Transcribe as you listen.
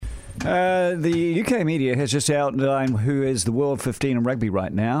The UK media has just outlined who is the world 15 in rugby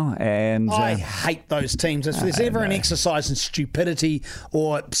right now, and I hate those teams. If there's ever an exercise in stupidity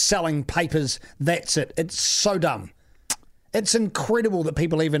or selling papers, that's it. It's so dumb. It's incredible that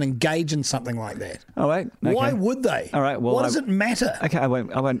people even engage in something like that. Oh, wait. Okay. Why would they? All right. Well, what does it matter? Okay, I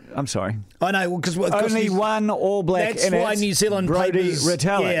won't. I'm sorry. I know, because only one All Black. That's why New Zealand Brody papers,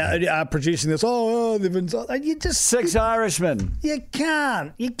 Retallick. are producing this. They've been. You just 6 Irishmen. You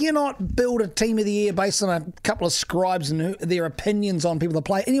can't. You cannot build a team of the year based on a couple of scribes and their opinions on people that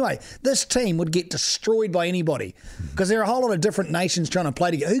play. Anyway, this team would get destroyed by anybody because there are a whole lot of different nations trying to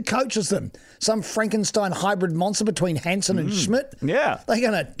play together. Who coaches them? Some Frankenstein hybrid monster between Hansen and Schmidt? Yeah. They're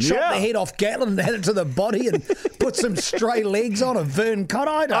going to chop the head off Gatlin and add it to the body and put some stray legs on a Vern Cott.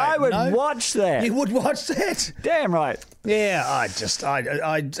 I would watch that. You would watch that? Damn right. Yeah,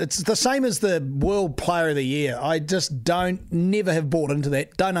 it's the same as the World Player of the Year. I just never have bought into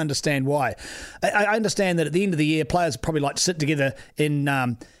that. Don't understand why. I understand that at the end of the year, players probably like to sit together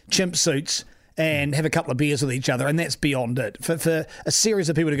in chimp suits and have a couple of beers with each other, and that's beyond it. For a series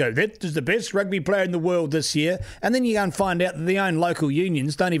of people to go, that is the best rugby player in the world this year, and then you go and find out that the own local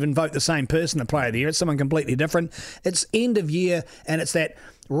unions don't even vote the same person the player of the year. It's someone completely different. It's end of year, and it's that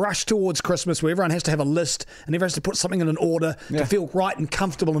rush towards Christmas where everyone has to have a list and everyone has to put something in an order to feel right and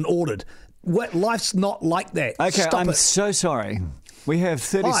comfortable and ordered. Life's not like that. Okay, Stop I'm it. so sorry. We have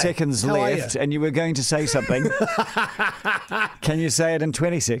 30 seconds left, and you were going to say something. Can you say it in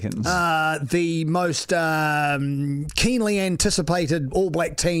 20 seconds? The most keenly anticipated All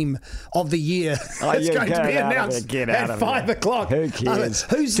Black team of the year is going to be announced at 5 o'clock. Who cares?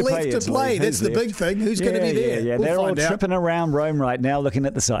 Who's left to play? That's the big thing. Who's going to be there? Yeah, We'll they're all find out. tripping around Rome right now looking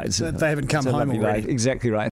at the sides. They haven't come home already. Exactly right.